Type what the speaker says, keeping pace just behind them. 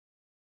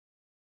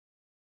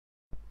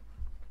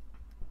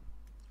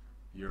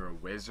You're a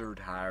wizard,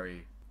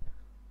 Harry.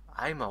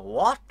 I'm a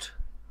what?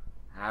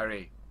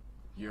 Harry,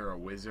 you're a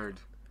wizard.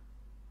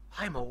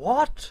 I'm a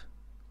what?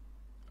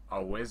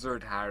 A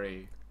wizard,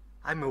 Harry.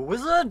 I'm a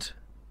wizard?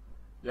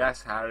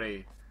 Yes,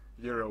 Harry,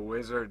 you're a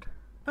wizard.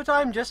 But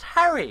I'm just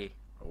Harry.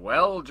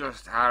 Well,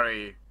 just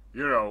Harry,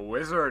 you're a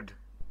wizard.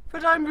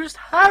 But I'm just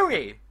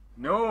Harry.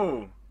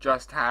 No,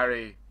 just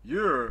Harry,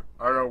 you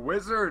are a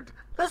wizard.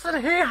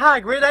 Listen here,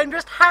 Hagrid, I'm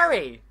just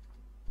Harry.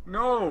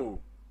 No,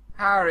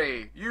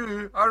 Harry,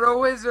 you are a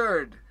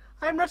wizard.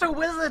 I'm not a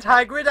wizard,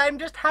 Hagrid, I'm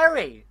just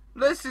Harry.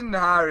 Listen,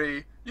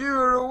 Harry, you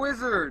are a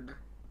wizard.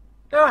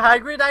 No,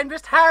 Hagrid, I'm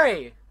just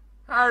Harry.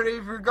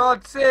 Harry, for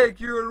God's sake,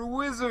 you're a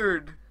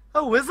wizard.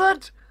 A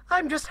wizard?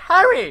 I'm just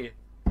Harry.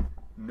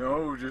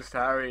 No, just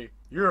Harry,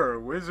 you're a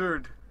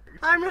wizard.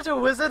 I'm not a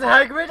wizard,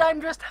 Hagrid,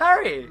 I'm just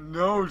Harry.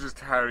 No,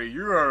 just Harry,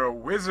 you are a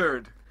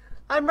wizard.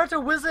 I'm not a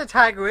wizard,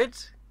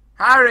 Hagrid.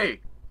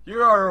 Harry,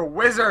 you are a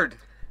wizard.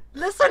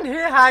 Listen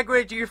here,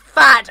 Hagrid, you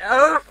fat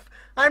oaf.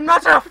 I'm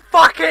not a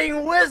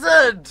fucking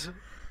wizard.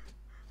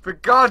 For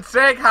God's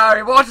sake,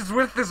 Harry, what is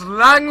with this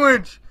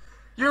language?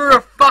 You're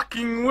a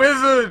fucking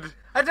wizard.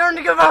 I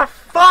don't give a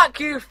fuck,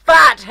 you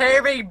fat,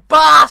 hairy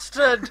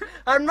bastard.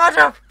 I'm not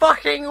a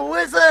fucking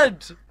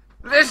wizard.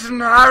 Listen,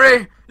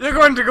 Harry, you're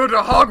going to go to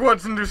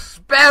Hogwarts and do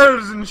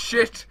spells and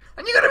shit,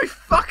 and you're gonna be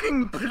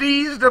fucking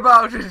pleased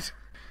about it.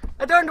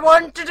 I don't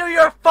want to do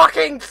your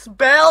fucking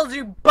spells,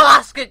 you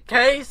basket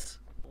case.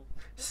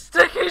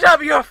 Stick it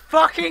up your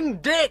fucking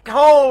dick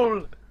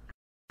hole.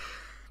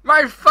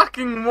 My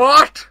fucking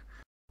what?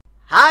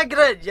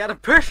 Hagrid, you're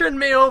pushing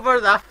me over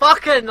the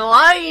fucking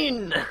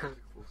line.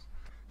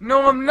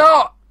 No, I'm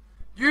not.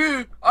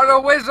 You are a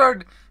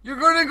wizard. You're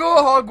gonna go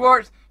to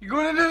Hogwarts. You're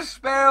gonna do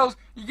spells.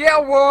 You get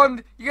a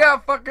wand. You get a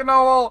fucking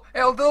owl.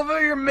 It'll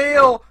deliver your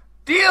mail.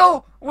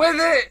 Deal with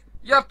it,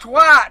 you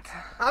twat.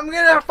 I'm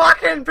gonna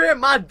fucking put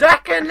my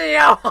dick in the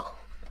owl.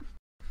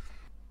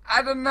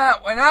 I done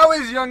that when I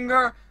was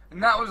younger,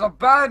 and that was a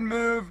bad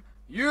move.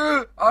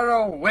 You are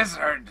a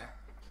wizard.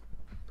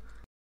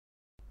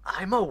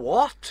 I'm a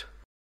what?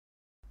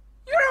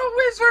 You're a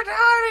wizard,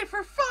 Harry,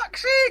 for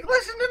fuck's sake,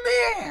 listen to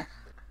me.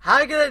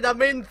 Hagrid, I've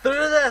been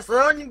through this.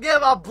 I don't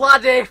give a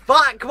bloody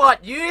fuck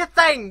what you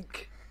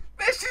think.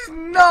 This is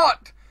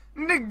not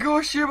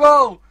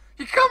negotiable.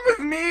 You come with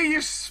me, you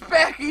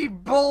specky,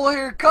 bull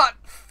haircut,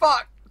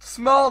 fuck,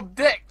 small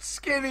dick,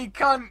 skinny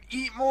cunt,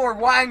 eat more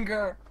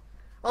wanger.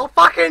 I'll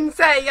fucking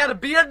set your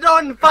beard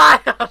on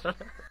fire.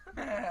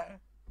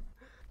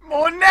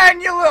 More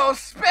than you little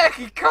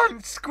specky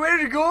cunt, square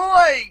to go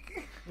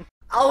like.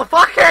 I'll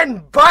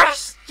fucking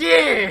burst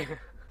you.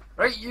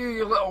 Right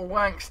you little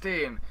wank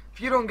stain. If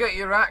you don't get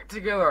your act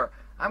together,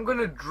 I'm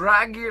gonna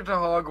drag you to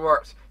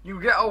Hogwarts.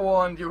 You get a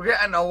wand, you'll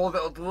get an owl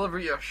that'll deliver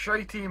you a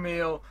shitey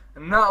mail,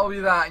 and that'll be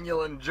that, and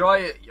you'll enjoy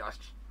it, you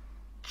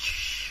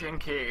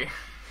chinky.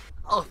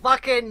 I'll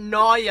fucking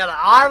gnaw your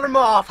arm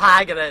off,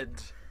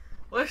 Hagrid.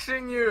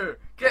 Listen you,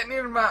 get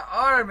near my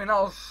arm and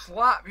I'll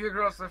slap you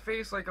across the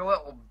face like a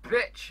little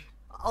bitch.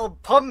 I'll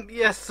pump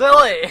you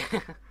silly.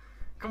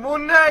 Come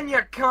on then, you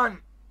cunt.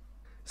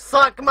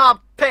 Suck my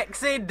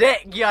pixie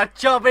dick, you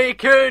chubby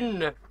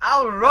coon.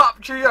 I'll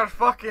rupture your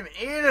fucking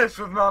anus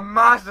with my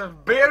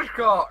massive bear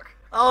cock.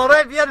 I'll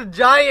rip your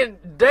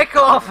giant dick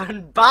off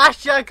and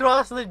bash you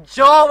across the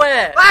jaw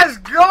with it. Let's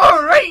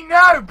go right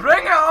now,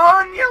 bring it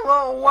on, you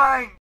little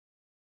wank.